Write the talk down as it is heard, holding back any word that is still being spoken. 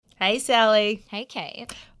Hey, Sally. Hey,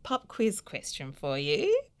 Kate. Pop quiz question for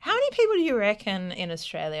you. How many people do you reckon in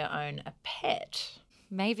Australia own a pet?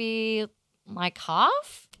 Maybe like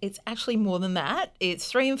half? It's actually more than that. It's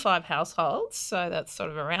 3 in 5 households, so that's sort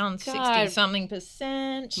of around 60 God. something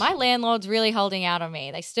percent. My landlord's really holding out on me.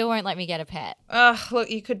 They still won't let me get a pet. Look,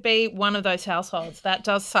 you could be one of those households. That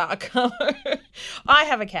does suck. I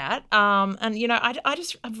have a cat, and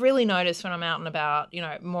I've really noticed when I'm out and about,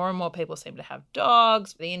 more and more people seem to have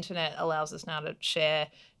dogs. The internet allows us now to share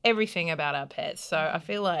everything about our pets. So I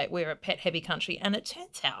feel like we're a pet heavy country, and it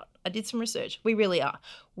turns out, I did some research, we really are.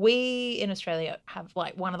 We in Australia have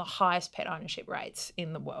like one of the highest pet ownership rates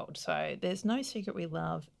in the world. So there's no secret we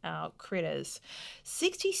love our critters.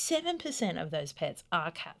 67% of those pets are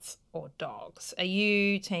cats or dogs. Are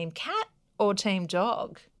you team cat or team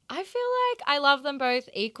dog? I feel like I love them both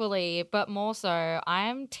equally, but more so,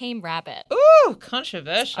 I'm Team Rabbit. Ooh,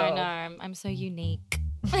 controversial. I know, I'm so unique.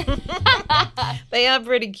 They are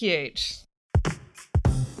pretty cute.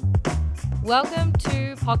 Welcome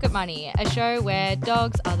to Pocket Money, a show where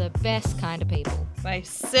dogs are the best kind of people. They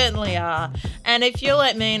certainly are. And if you're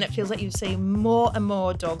like me and it feels like you see more and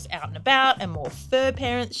more dogs out and about and more fur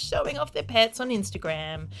parents showing off their pets on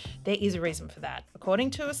Instagram, there is a reason for that.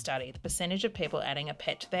 According to a study, the percentage of people adding a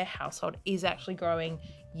pet to their household is actually growing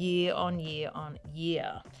year on year on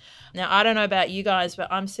year. Now, I don't know about you guys, but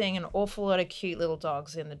I'm seeing an awful lot of cute little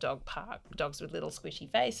dogs in the dog park. Dogs with little squishy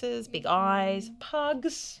faces, big eyes,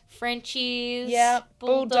 pugs. Frenchies. Yeah,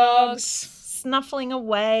 bulldogs. Snuffling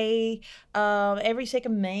away. Every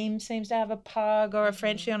second meme seems to have a pug or a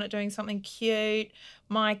Frenchie on it doing something cute.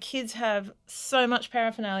 My kids have so much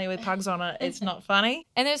paraphernalia with pugs on it. It's not funny.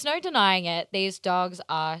 And there's no denying it. These dogs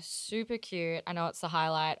are super cute. I know it's the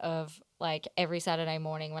highlight of like every Saturday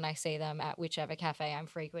morning when I see them at whichever cafe I'm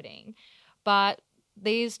frequenting. But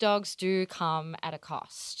these dogs do come at a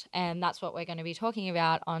cost. And that's what we're going to be talking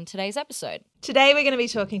about on today's episode. Today we're going to be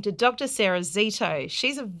talking to Dr. Sarah Zito.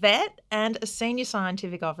 She's a vet and a senior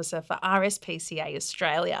scientific officer for RSPCA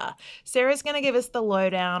Australia. Sarah's going to give us the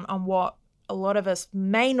lowdown on what a lot of us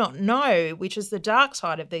may not know, which is the dark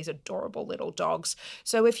side of these adorable little dogs.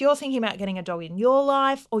 So if you're thinking about getting a dog in your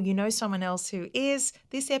life or you know someone else who is,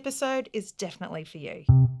 this episode is definitely for you.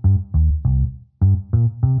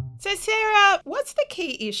 So Sarah, what's the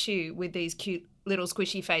key issue with these cute little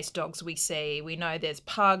squishy faced dogs we see? We know there's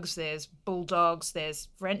pugs, there's bulldogs, there's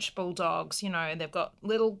French bulldogs, they've got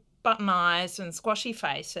little button eyes and squashy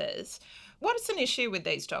faces. What is an issue with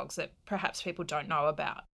these dogs that perhaps people don't know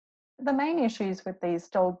about? The main issues with these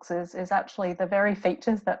dogs is actually the very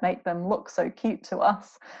features that make them look so cute to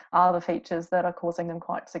us are the features that are causing them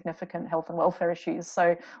quite significant health and welfare issues.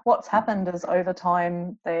 So what's happened is over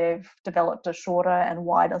time they've developed a shorter and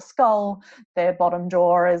wider skull. Their bottom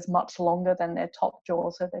jaw is much longer than their top jaw,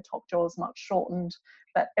 so their top jaw is much shortened.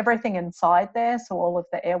 But everything inside there, so all of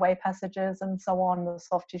the airway passages and so on, the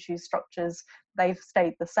soft tissue structures, they've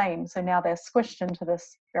stayed the same. So now they're squished into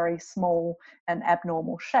this very small and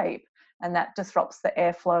abnormal shape, and that disrupts the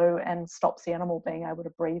airflow and stops the animal being able to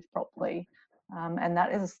breathe properly. And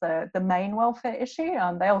that is the main welfare issue.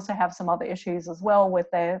 They also have some other issues as well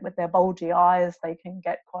with their bulgy eyes. They can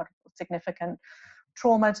get quite significant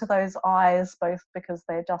trauma to those eyes, both because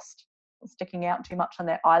they're just sticking out too much and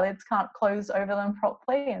their eyelids can't close over them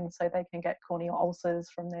properly, and so they can get corneal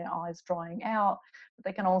ulcers from their eyes drying out. But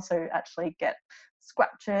they can also actually get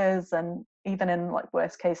scratches, and even in like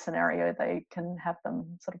worst case scenario they can have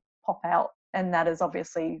them sort of pop out, and that is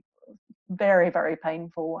obviously very, very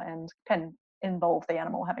painful and can involve the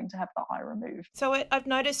animal having to have the eye removed. So I've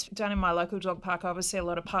noticed down in my local dog park, I obviously a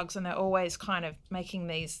lot of pugs, and they're always kind of making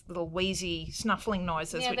these little wheezy snuffling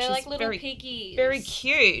noises, which they're is like little very, piggies. very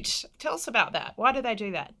cute. Tell us about that. Why do they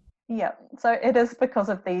do that? Yeah, so it is because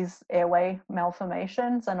of these airway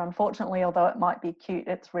malformations, and unfortunately, although it might be cute,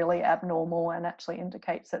 it's really abnormal and actually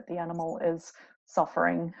indicates that the animal is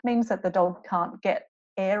suffering. It means that the dog can't get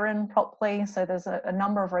air in properly, so there's a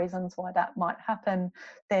number of reasons why that might happen.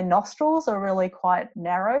 Their nostrils are really quite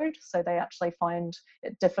narrowed, so they actually find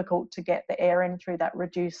it difficult to get the air in through that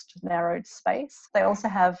reduced narrowed space. They also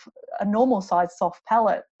have a normal size soft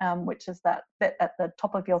palate, which is that bit at the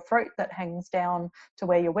top of your throat that hangs down to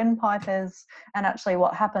where your windpipe is, and actually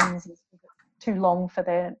what happens is too long for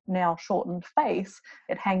their now shortened face,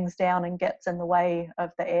 it hangs down and gets in the way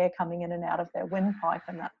of the air coming in and out of their windpipe,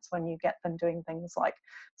 and that's when you get them doing things like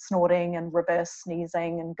snorting and reverse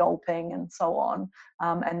sneezing and gulping and so on.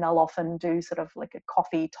 And they'll often do sort of like a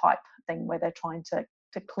coughy type thing where they're trying to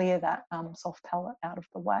to clear that soft palate out of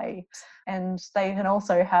the way. And they can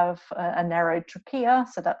also have a narrow trachea,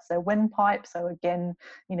 so that's their windpipe. So again,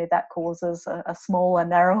 that causes a smaller,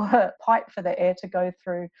 narrower pipe for the air to go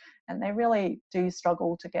through. And they really do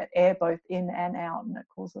struggle to get air both in and out, and it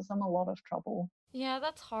causes them a lot of trouble. Yeah,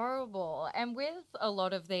 that's horrible. And with a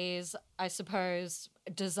lot of these, I suppose,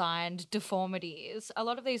 designed deformities, a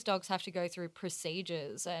lot of these dogs have to go through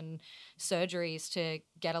procedures and surgeries to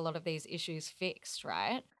get a lot of these issues fixed,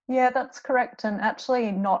 right? Yeah, that's correct. And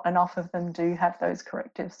actually, not enough of them do have those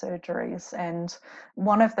corrective surgeries. And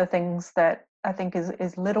one of the things that I think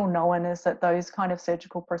is little known is that those kind of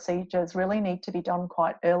surgical procedures really need to be done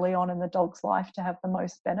quite early on in the dog's life to have the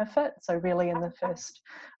most benefit. So, really, in the first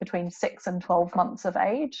between 6 and 12 months of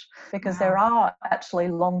age, because there are actually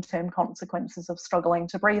long term consequences of struggling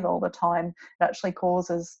to breathe all the time. It actually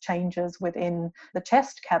causes changes within the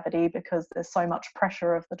chest cavity because there's so much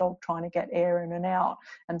pressure of the dog trying to get air in and out.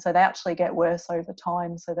 And so they actually get worse over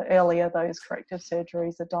time. So the earlier those corrective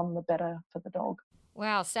surgeries are done, the better for the dog.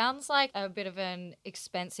 Wow, sounds like a bit of an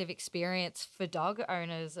expensive experience for dog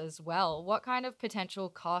owners as well. What kind of potential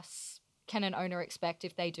costs can an owner expect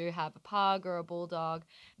if they do have a pug or a bulldog,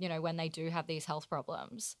 when they do have these health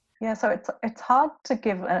problems? Yeah, so it's hard to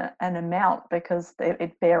give an amount because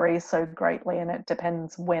it varies so greatly and it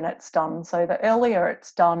depends when it's done. So the earlier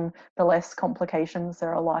it's done, the less complications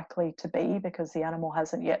there are likely to be because the animal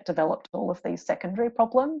hasn't yet developed all of these secondary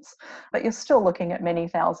problems. But you're still looking at many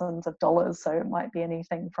thousands of dollars, so it might be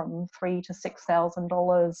anything from $3,000 to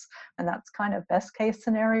 $6,000, and that's kind of best case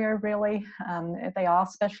scenario, really. If they are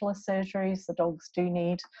specialist surgeries, the dogs do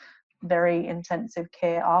need very intensive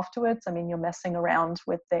care afterwards. I mean, you're messing around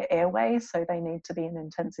with their airways, so they need to be in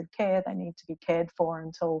intensive care. They need to be cared for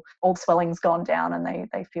until all swelling's gone down and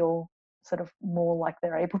they feel sort of more like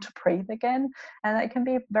they're able to breathe again. And it can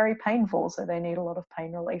be very painful, so they need a lot of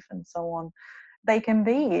pain relief and so on. They can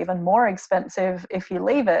be even more expensive if you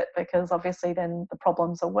leave it because obviously then the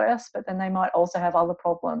problems are worse, but then they might also have other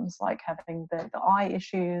problems like having the eye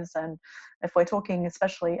issues. And if we're talking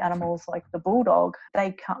especially animals like the bulldog,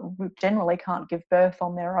 they generally can't give birth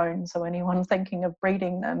on their own. So anyone thinking of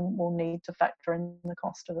breeding them will need to factor in the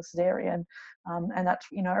cost of a cesarean. And that's,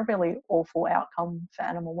 a really awful outcome for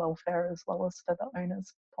animal welfare as well as for the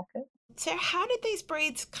owner's pocket. So, how did these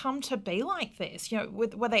breeds come to be like this?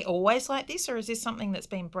 Were they always like this, or is this something that's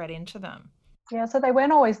been bred into them? Yeah, so they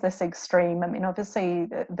weren't always this extreme. I mean, obviously,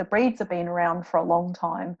 the breeds have been around for a long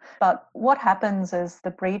time, but what happens is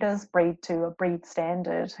the breeders breed to a breed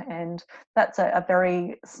standard, and that's a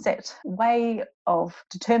very set way of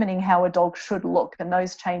determining how a dog should look, and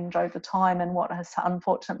those change over time. And what has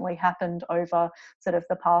unfortunately happened over sort of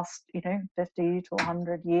the past 50 to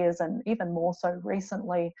 100 years, and even more so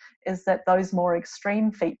recently, is that those more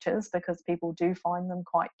extreme features, because people do find them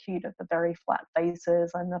quite cute at the very flat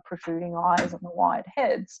faces and the protruding eyes and the wide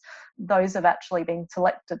heads, those have actually been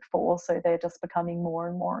selected for, so they're just becoming more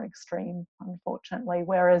and more extreme, unfortunately.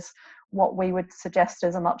 Whereas what we would suggest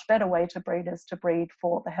is a much better way to breed is to breed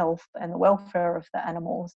for the health and the welfare of the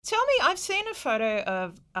animals. Tell me, I've seen a photo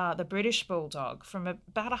of the British Bulldog from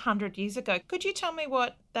about 100 years ago. Could you tell me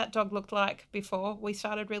what that dog looked like before we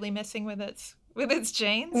started really messing with its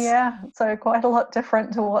genes? Yeah, so quite a lot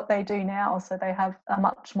different to what they do now. So they have a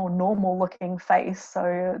much more normal looking face.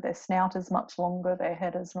 So their snout is much longer, their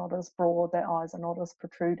head is not as broad, their eyes are not as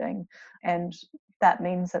protruding. And that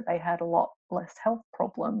means that they had a lot less health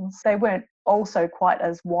problems. They weren't also quite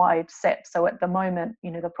as wide set. So at the moment,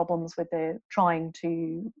 the problems with their trying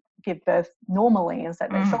to give birth normally is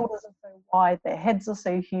that their shoulders are so wide, their heads are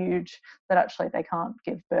so huge that actually they can't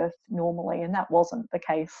give birth normally. And that wasn't the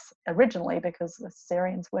case originally because the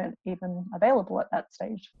cesareans weren't even available at that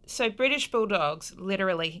stage. So British Bulldogs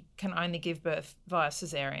literally can only give birth via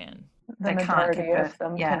cesarean. The majority of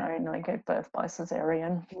them can only give birth by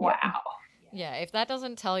cesarean. Wow. Yep. Yeah, if that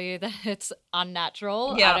doesn't tell you that it's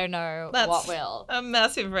unnatural, Yeah, I don't know that's what will. a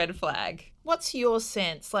massive red flag. What's your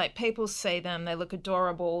sense? Like, people see them, they look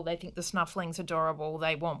adorable, they think the snuffling's adorable,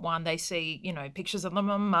 they want one, they see, pictures of them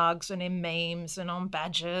on mugs and in memes and on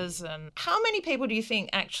badges. And how many people do you think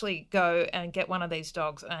actually go and get one of these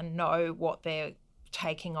dogs and know what they're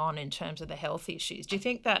taking on in terms of the health issues? Do you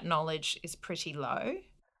think that knowledge is pretty low?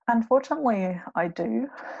 Unfortunately, I do.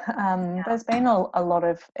 There's been a lot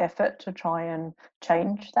of effort to try and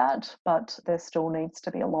change that, but there still needs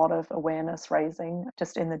to be a lot of awareness raising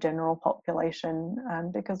just in the general population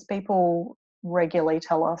because people regularly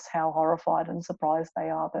tell us how horrified and surprised they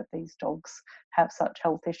are that these dogs have such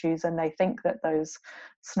health issues, and they think that those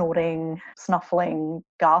snorting, snuffling,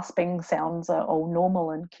 gasping sounds are all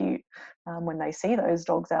normal and cute when they see those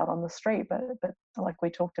dogs out on the street. But like we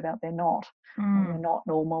talked about, they're not. They're not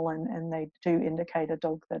normal, and they do indicate a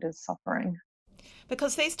dog that is suffering.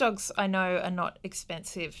 Because these dogs, I know, are not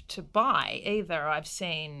expensive to buy either. I've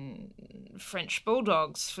seen French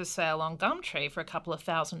bulldogs for sale on Gumtree for a couple of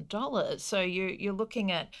 $1,000s. So you're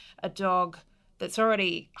looking at a dog that's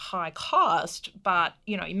already high cost, but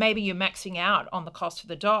maybe you're maxing out on the cost of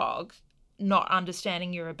the dog, not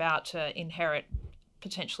understanding you're about to inherit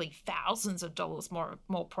potentially thousands of dollars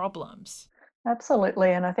more problems.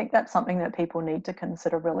 Absolutely, and I think that's something that people need to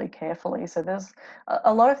consider really carefully. So there's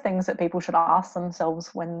a lot of things that people should ask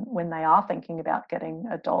themselves when they are thinking about getting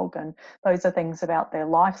a dog, and those are things about their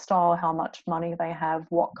lifestyle, how much money they have,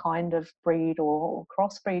 what kind of breed or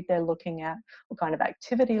crossbreed they're looking at, what kind of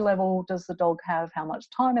activity level does the dog have, how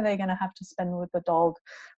much time are they going to have to spend with the dog,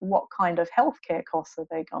 what kind of healthcare costs are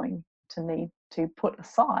they going to need to put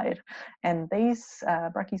aside. And these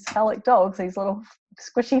brachycephalic dogs, these little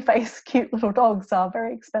squishy face cute little dogs, are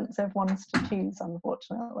very expensive ones to choose,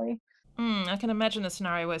 unfortunately. I can imagine a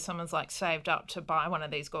scenario where someone's like saved up to buy one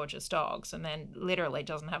of these gorgeous dogs and then literally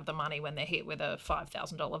doesn't have the money when they're hit with a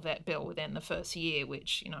 $5,000 vet bill within the first year,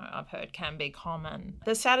 which, I've heard can be common.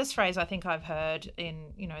 The saddest phrase I think I've heard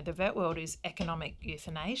in, the vet world is economic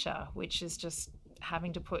euthanasia, which is just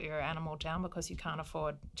having to put your animal down because you can't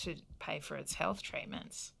afford to pay for its health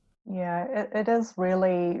treatments. Yeah, it is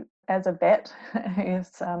really, as a vet who's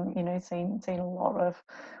seen a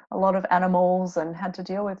lot of animals and had to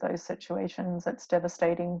deal with those situations. It's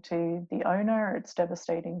devastating to the owner, it's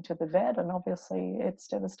devastating to the vet, and obviously it's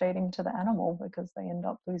devastating to the animal because they end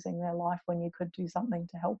up losing their life when you could do something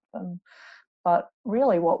to help them. But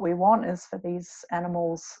really what we want is for these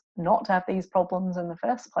animals not to have these problems in the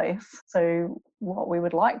first place. So what we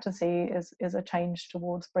would like to see is a change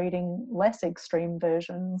towards breeding less extreme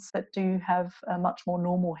versions that do have a much more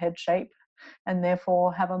normal head shape and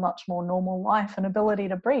therefore have a much more normal life and ability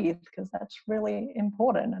to breathe, because that's really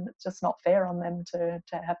important, and it's just not fair on them to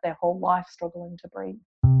have their whole life struggling to breathe.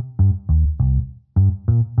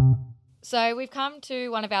 So we've come to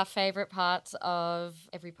one of our favourite parts of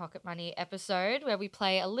every Pocket Money episode, where we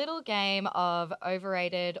play a little game of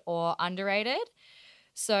overrated or underrated.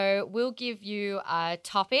 So we'll give you a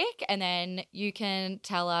topic and then you can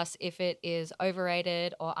tell us if it is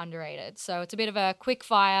overrated or underrated. So it's a bit of a quick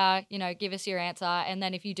fire, give us your answer. And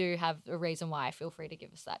then if you do have a reason why, feel free to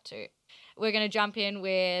give us that too. We're going to jump in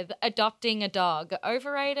with adopting a dog.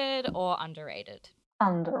 Overrated or underrated?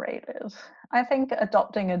 Underrated. I think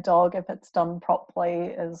adopting a dog, if it's done properly,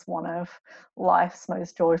 is one of life's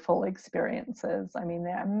most joyful experiences. I mean,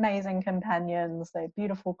 they're amazing companions, they're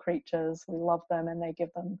beautiful creatures, we love them, and they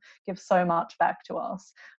give so much back to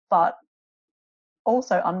us. But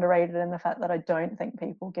also underrated in the fact that I don't think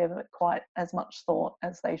people give it quite as much thought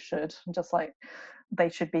as they should. Just like they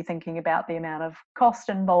should be thinking about the amount of cost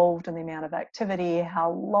involved and the amount of activity, how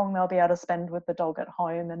long they'll be able to spend with the dog at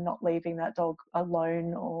home, and not leaving that dog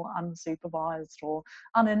alone or unsupervised or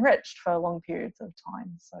unenriched for long periods of time.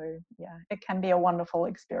 So yeah, it can be a wonderful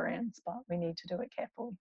experience, but we need to do it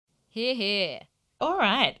carefully. Hear, hear. All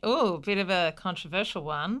right. Oh, bit of a controversial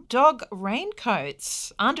one. Dog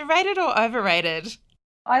raincoats, underrated or overrated?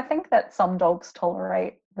 I think that some dogs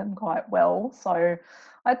tolerate them quite well. So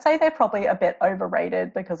I'd say they're probably a bit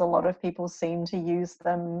overrated, because a lot of people seem to use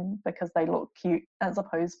them because they look cute as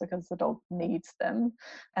opposed because the dog needs them.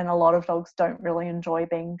 And a lot of dogs don't really enjoy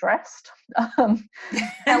being dressed.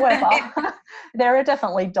 However, there are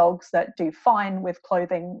definitely dogs that do fine with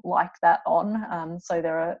clothing like that on. So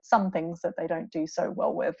there are some things that they don't do so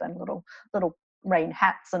well with, and little rain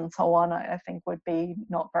hats and so on, I think would be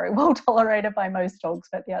not very well tolerated by most dogs,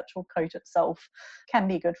 but the actual coat itself can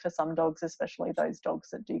be good for some dogs, especially those dogs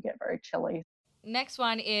that do get very chilly. Next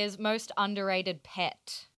one is most underrated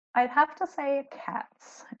pet. I'd have to say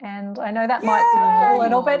cats, and I know that might be a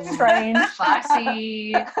little bit strange.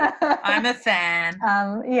 Classy. I'm a fan.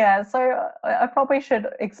 Yeah, so I probably should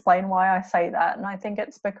explain why I say that, and I think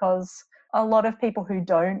it's because a lot of people who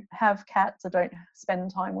don't have cats or don't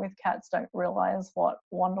spend time with cats don't realize what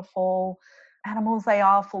wonderful animals they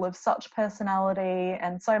are, full of such personality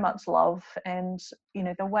and so much love. And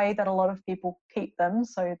the way that a lot of people keep them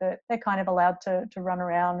so that they're kind of allowed to run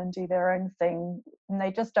around and do their own thing, and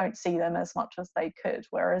they just don't see them as much as they could.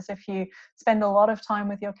 Whereas if you spend a lot of time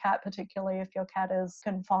with your cat, particularly if your cat is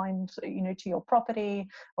confined to your property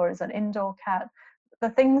or is an indoor cat, the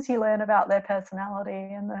things you learn about their personality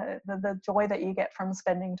and the joy that you get from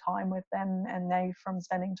spending time with them and they from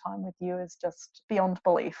spending time with you is just beyond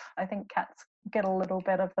belief. I think cats get a little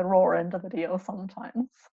bit of the raw end of the deal sometimes.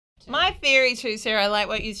 My theory too, Sarah, like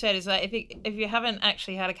what you said, is that if you haven't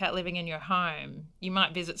actually had a cat living in your home, you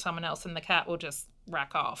might visit someone else and the cat will just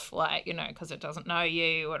rack off, like, you know, because it doesn't know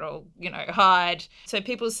you, it'll, you know, hide. So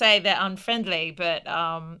people say they're unfriendly, but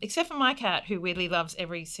except for my cat, who weirdly loves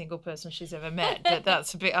every single person she's ever met, but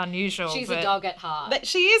that's a bit unusual. She's but a dog at heart.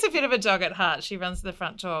 she is a bit of a dog at heart. She runs to the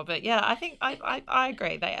front door. But yeah, I think I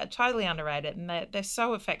agree. They are totally underrated and they're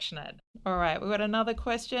so affectionate. All right, we've got another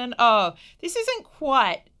question. Oh, this isn't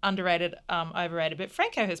quite underrated, overrated, but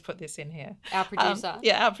Franco has put this in here. Our producer.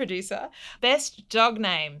 Our producer. Best dog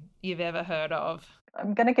name you've ever heard of?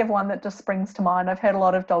 I'm going to give one that just springs to mind. I've heard a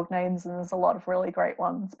lot of dog names and there's a lot of really great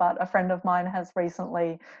ones, but a friend of mine has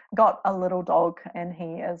recently got a little dog and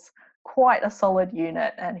he is quite a solid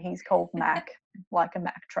unit and he's called Mac, like a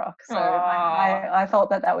Mack truck. So I thought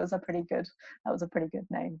that was a pretty good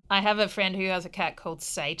name. I have a friend who has a cat called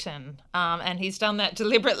Satan, and he's done that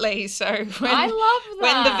deliberately. So I love that.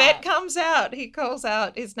 When the vet comes out, he calls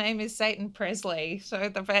out, his name is Satan Presley. So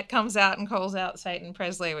the vet comes out and calls out Satan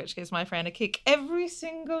Presley, which gives my friend a kick every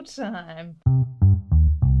single time.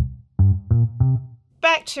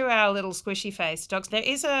 Back to our little squishy face dogs. There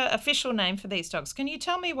is an official name for these dogs. Can you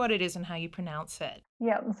tell me what it is and how you pronounce it?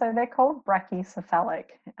 Yeah, so they're called brachycephalic.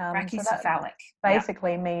 Brachycephalic. So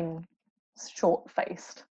basically mean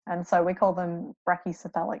short-faced. And so we call them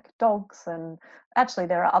brachycephalic dogs. And actually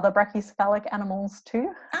there are other brachycephalic animals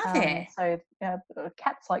too. Are there? So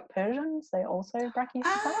cats like Persians, they're also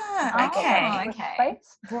brachycephalic. Okay.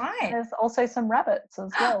 Face. Right. There's also some rabbits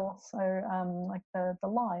as well. So like the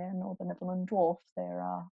lion or the Netherland dwarf,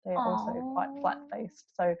 they're also quite flat-faced.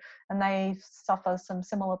 So, and they suffer some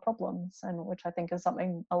similar problems, and which I think is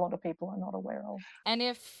something a lot of people are not aware of. And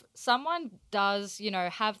if someone does, you know,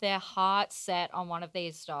 have their heart set on one of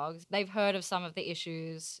these dogs, they've heard of some of the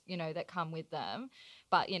issues, you know, that come with them,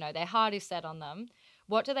 but, you know, their heart is set on them.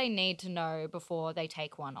 What do they need to know before they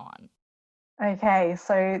take one on? Okay,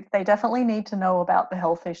 so they definitely need to know about the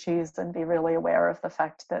health issues and be really aware of the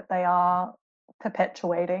fact that they are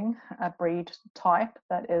perpetuating a breed type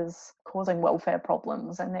that is causing welfare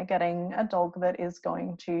problems, and they're getting a dog that is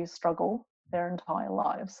going to struggle their entire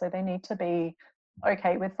lives. So they need to be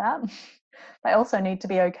okay with that. They also need to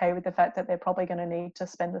be okay with the fact that they're probably going to need to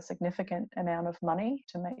spend a significant amount of money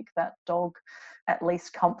to make that dog at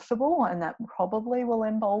least comfortable, and that probably will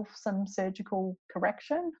involve some surgical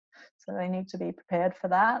correction. So they need to be prepared for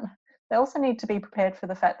that. They also need to be prepared for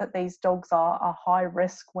the fact that these dogs are a high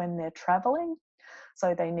risk when they're traveling.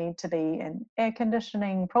 So they need to be in air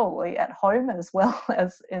conditioning, probably at home as well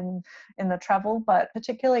as in the travel, but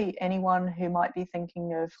particularly anyone who might be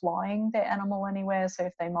thinking of flying their animal anywhere. So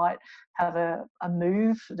if they might have a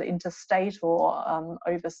move interstate or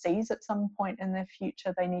overseas at some point in their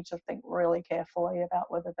future, they need to think really carefully about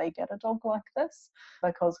whether they get a dog like this,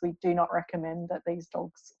 because we do not recommend that these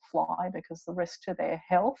dogs fly because the risk to their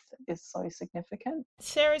health is so significant.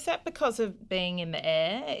 Sarah, is that because of being in the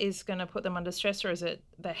air is going to put them under stress, or is it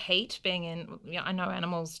the heat being in, I know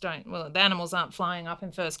animals the animals aren't flying up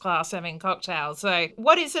in first class having cocktails. So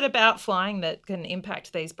what is it about flying that can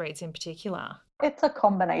impact these breeds in particular? It's a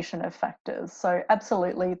combination of factors. So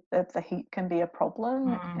absolutely the heat can be a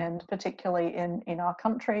problem, and particularly in our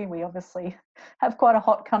country, we obviously have quite a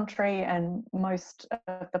hot country, and most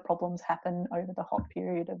of the problems happen over the hot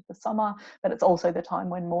period of the summer, but it's also the time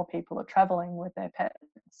when more people are traveling with their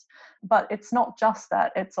pets. But it's not just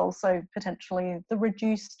that, it's also potentially the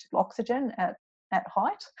reduced oxygen at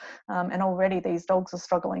height, and already these dogs are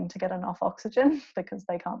struggling to get enough oxygen because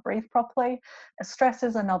they can't breathe properly. Stress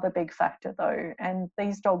is another big factor though, and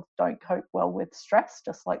these dogs don't cope well with stress,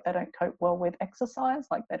 just like they don't cope well with exercise,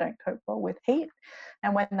 like they don't cope well with heat.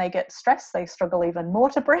 And when they get stressed, they struggle even more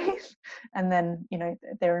to breathe, and then, you know,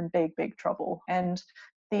 they're in big trouble. And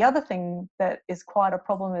the other thing that is quite a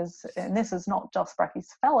problem is, and this is not just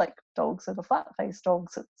brachycephalic dogs or the flat-faced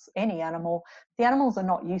dogs, it's any animal. The animals are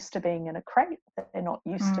not used to being in a crate, they're not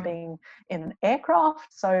used to being in an aircraft,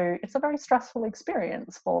 so it's a very stressful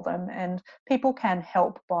experience for them, and people can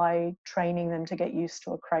help by training them to get used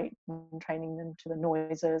to a crate and training them to the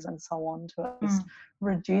noises and so on to at least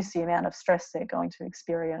reduce the amount of stress they're going to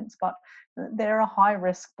experience. But they're a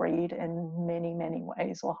high-risk breed in many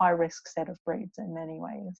ways, or high-risk set of breeds in many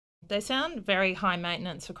ways. They sound very high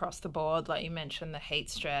maintenance across the board, like you mentioned, the heat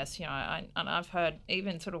stress. And I've heard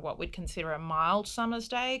even sort of what we'd consider a mild summer's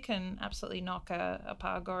day can absolutely knock a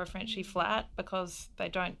pug or a Frenchie flat because they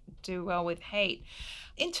don't do well with heat.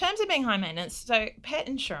 In terms of being high maintenance, so pet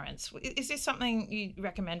insurance, is this something you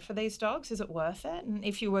recommend for these dogs? Is it worth it? And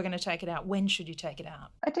if you were going to take it out, when should you take it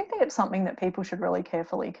out? I do think it's something that people should really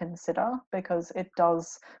carefully consider because it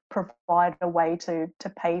does provide a way to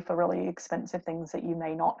pay for really expensive things that you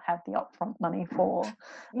may not have the upfront money for.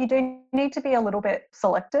 You do need to be a little bit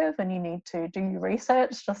selective and you need to do your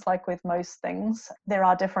research, just like with most things. There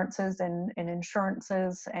are differences in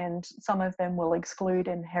insurances, and some of them will exclude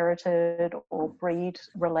inherited or breed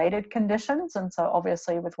related conditions. And so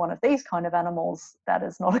obviously with one of these kind of animals, that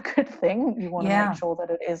is not a good thing. You want to make sure that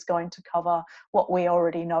it is going to cover what we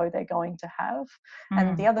already know they're going to have.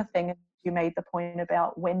 And the other thing, you made the point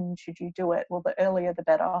about when should you do it? Well, the earlier the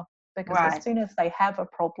better, because as soon as they have a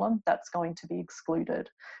problem, that's going to be excluded.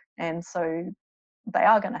 And so they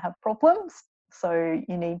are going to have problems. So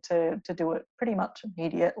you need to do it pretty much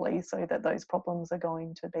immediately so that those problems are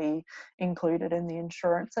going to be included in the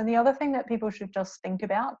insurance. And the other thing that people should just think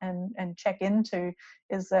about and check into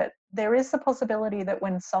is that there is the possibility that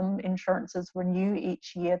when some insurances renew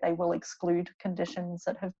each year, they will exclude conditions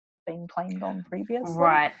that have been claimed on previously.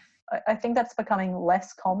 Right. I think that's becoming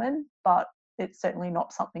less common, but it's certainly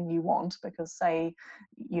not something you want, because say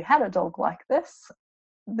you had a dog like this,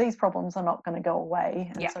 these problems are not going to go away,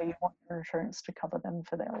 and so you want your insurance to cover them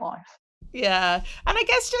for their life. Yeah, and I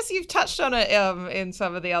guess just you've touched on it in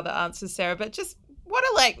some of the other answers, Sarah, but just what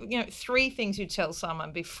are 3 things you tell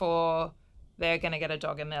someone before they're going to get a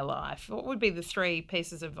dog in their life? What would be the 3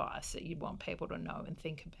 pieces of advice that you'd want people to know and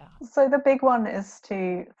think about? So the big one is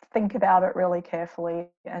to think about it really carefully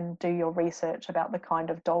and do your research about the kind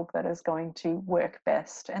of dog that is going to work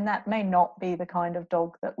best. And that may not be the kind of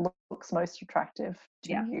dog that looks most attractive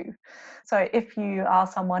to you. So if you are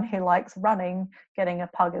someone who likes running, getting a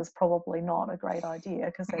pug is probably not a great idea,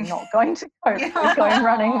 because they're not going to cope with going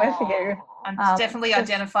running with you. I'm definitely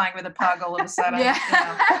identifying with a pug all of a sudden.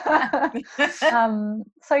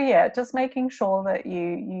 So just making sure that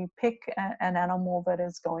you pick an animal that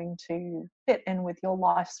is going to fit in with your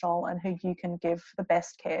lifestyle and who you can give the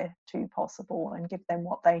best care to possible, and give them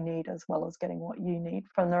what they need as well as getting what you need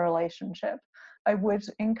from the relationship. I would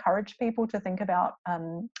encourage people to think about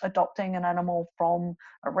adopting an animal from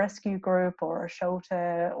a rescue group or a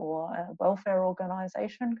shelter or a welfare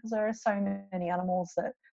organisation, because there are so many animals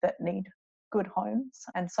that need good homes,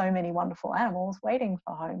 and so many wonderful animals waiting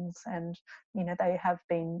for homes. And they have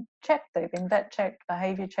been checked, they've been vet checked,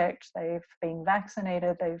 behavior checked, they've been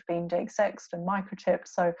vaccinated, they've been desexed and microchipped.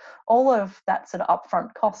 So all of that's an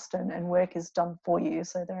upfront cost, and work is done for you,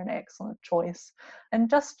 so they're an excellent choice. And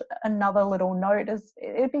just another little note is,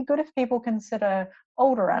 it'd be good if people consider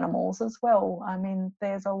older animals as well. I mean,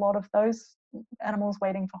 there's a lot of those animals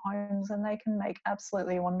waiting for homes, and they can make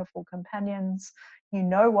absolutely wonderful companions. You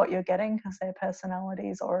know what you're getting because their personality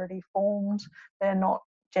is already formed. They're not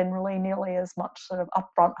generally nearly as much sort of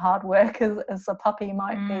upfront hard work as a puppy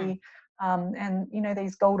might be. And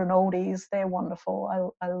these golden oldies, they're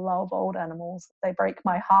wonderful. I love old animals. They break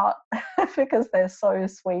my heart because they're so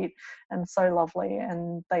sweet and so lovely,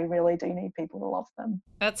 and they really do need people to love them.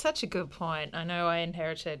 That's such a good point. I know I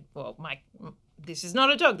inherited, this is not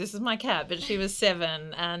a dog, this is my cat, but she was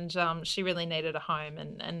 7, and she really needed a home,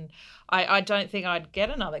 and I don't think I'd get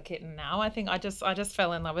another kitten now. I think I just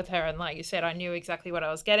fell in love with her, and like you said, I knew exactly what I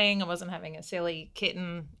was getting. I wasn't having a silly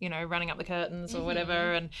kitten, running up the curtains or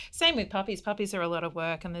whatever. And same with puppies. Puppies are a lot of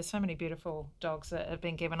work, and there's so many beautiful dogs that have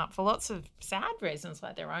been given up for lots of sad reasons,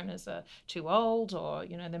 like their owners are too old, or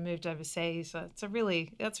they moved overseas. So that's a really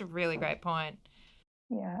great point.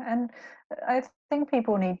 Yeah, and I think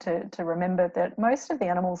people need to remember that most of the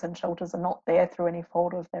animals in shelters are not there through any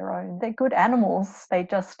fault of their own. They're good animals. They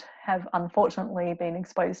just have unfortunately been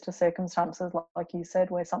exposed to circumstances, like you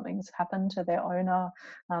said, where something's happened to their owner.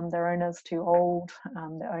 Their owner's too old.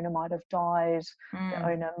 Their owner might have died. The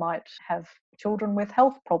owner might have children with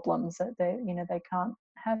health problems that they can't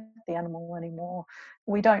have the animal anymore.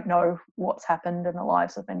 We don't know what's happened in the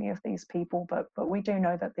lives of any of these people, but we do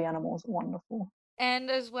know that the animals are wonderful.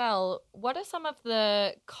 And as well, what are some of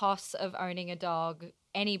the costs of owning a dog,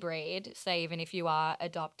 any breed, say even if you are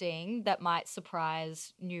adopting, that might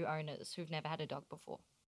surprise new owners who've never had a dog before?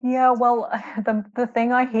 Yeah, well, the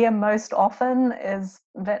thing I hear most often is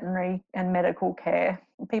veterinary and medical care.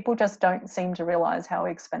 People just don't seem to realize how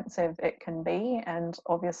expensive it can be. And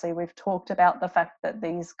obviously, we've talked about the fact that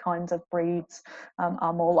these kinds of breeds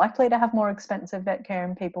are more likely to have more expensive vet care,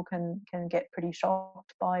 and people can get pretty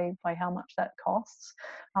shocked by how much that costs.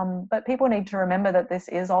 But people need to remember that this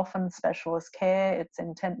is often specialist care, it's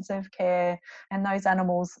intensive care, and those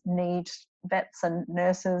animals need vets and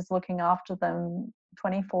nurses looking after them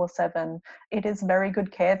 24/7. It is very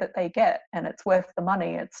good care that they get, and it's worth the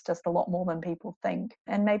money. It's just a lot more than people think.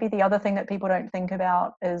 And maybe the other thing that people don't think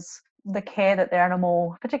about is the care that their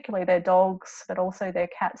animal, particularly their dogs, but also their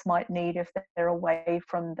cats, might need if they're away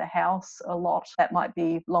from the house a lot. That might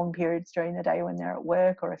be long periods during the day when they're at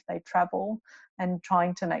work or if they travel, and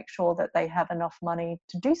trying to make sure that they have enough money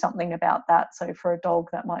to do something about that. So for a dog,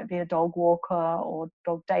 that might be a dog walker or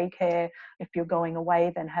dog daycare. If you're going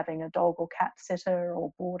away, then having a dog or cat sitter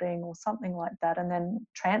or boarding or something like that, and then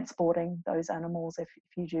transporting those animals if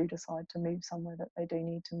you do decide to move somewhere that they do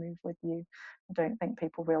need to move with you. I don't think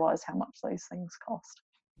people realise how much those things cost.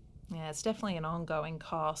 Yeah, it's definitely an ongoing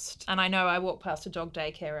cost. And I know I walk past a dog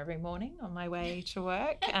daycare every morning on my way to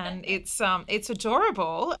work, and it's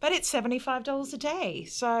adorable, but it's $75 a day.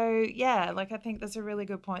 So yeah, like I think there's a really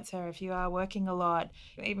good point, Sarah. If you are working a lot,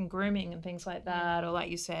 even grooming and things like that, or like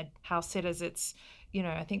you said, house sitters, it's, you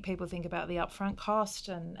know, I think people think about the upfront cost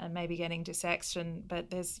and maybe getting dissexed, but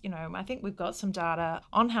there's, you know, I think we've got some data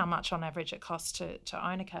on how much on average it costs to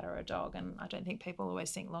own a cat or a dog, and I don't think people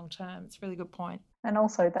always think long term. It's a really good point. And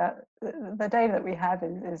also that the data that we have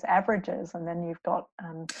is averages, and then you've got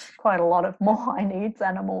quite a lot of more high needs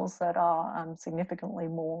animals that are significantly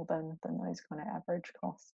more than those kind of average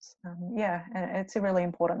costs. Yeah, and it's really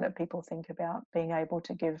important that people think about being able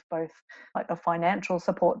to give both like the financial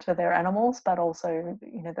support to their animals, but also,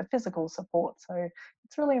 you know, the physical support. So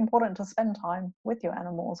it's really important to spend time with your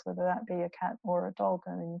animals, whether that be a cat or a dog.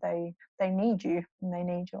 I mean, they need you, and they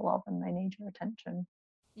need your love, and they need your attention.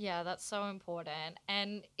 Yeah, that's so important.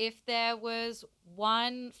 And if there was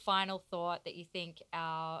one final thought that you think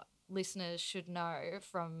our listeners should know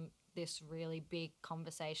from this really big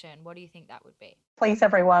conversation, what do you think that would be? Please,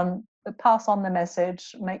 everyone, pass on the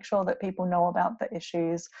message, make sure that people know about the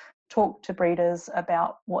issues, talk to breeders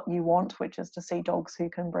about what you want, which is to see dogs who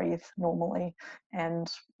can breathe normally, and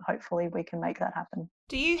hopefully we can make that happen.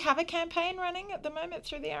 Do you have a campaign running at the moment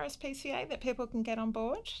through the RSPCA that people can get on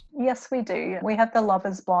board? Yes, we do. We have the Love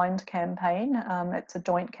is Blind campaign. It's a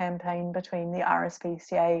joint campaign between the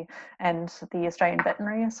RSPCA and the Australian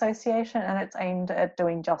Veterinary Association, and it's aimed at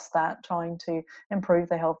doing just that, trying to improve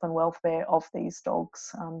the health and welfare of these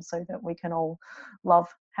dogs so that we can all love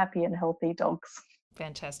happy and healthy dogs.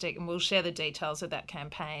 Fantastic. And we'll share the details of that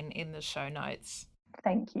campaign in the show notes.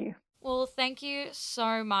 Thank you. Well, thank you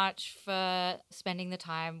so much for spending the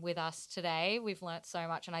time with us today. We've learnt so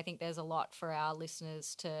much, and I think there's a lot for our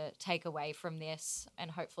listeners to take away from this, and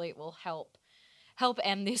hopefully it will help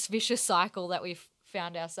end this vicious cycle that we've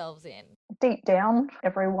found ourselves in. Deep down,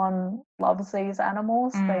 everyone loves these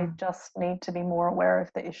animals. They just need to be more aware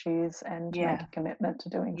of the issues and make a commitment to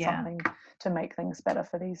doing something to make things better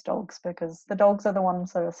for these dogs, because the dogs are the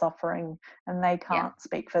ones that are suffering and they can't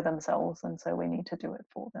speak for themselves, and so we need to do it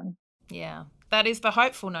for them. Yeah, that is the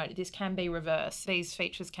hopeful note. This can be reversed. These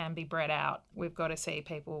features can be bred out. We've got to see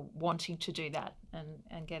people wanting to do that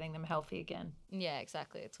and getting them healthy again. Yeah,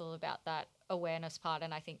 exactly. It's all about that awareness part,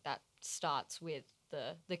 and I think that starts with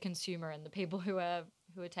the consumer and the people who are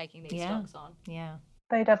taking these dogs on. Yeah.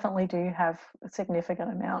 They definitely do have a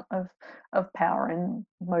significant amount of power in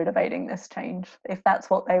motivating this change. If that's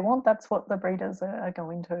what they want, that's what the breeders are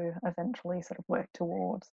going to eventually sort of work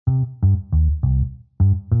towards.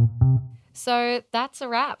 So that's a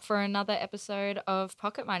wrap for another episode of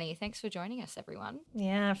Pocket Money. Thanks for joining us, everyone.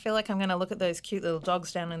 Yeah, I feel like I'm going to look at those cute little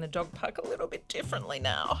dogs down in the dog park a little bit differently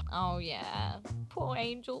now. Oh, yeah. Poor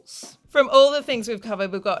angels. From all the things we've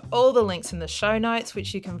covered, we've got all the links in the show notes,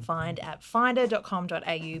 which you can find at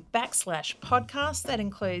finder.com.au/podcast. That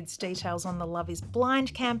includes details on the Love is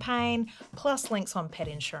Blind campaign, plus links on pet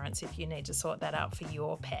insurance if you need to sort that out for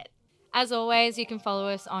your pet. As always, you can follow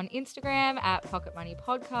us on Instagram at Pocket Money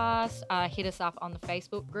Podcast. Hit us up on the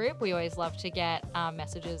Facebook group. We always love to get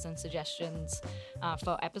messages and suggestions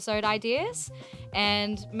for episode ideas.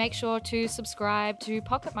 And make sure to subscribe to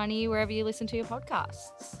Pocket Money wherever you listen to your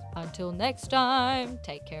podcasts. Until next time,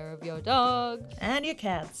 take care of your dog. And your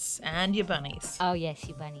cats. And your bunnies. Oh, yes,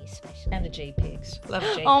 your bunnies especially. And the G-pigs. Love a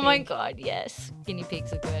G-pig. Oh, my God, yes. Guinea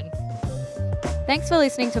pigs are good. Thanks for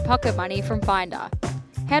listening to Pocket Money from Finder.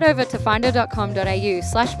 Head over to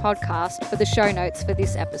finder.com.au/podcast for the show notes for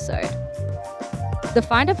this episode. The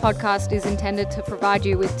Finder podcast is intended to provide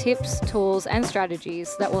you with tips, tools, and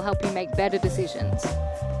strategies that will help you make better decisions.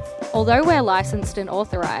 Although we're licensed and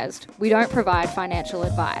authorised, we don't provide financial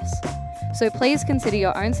advice. So please consider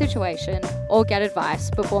your own situation or get advice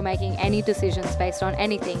before making any decisions based on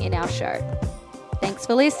anything in our show. Thanks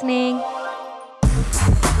for listening.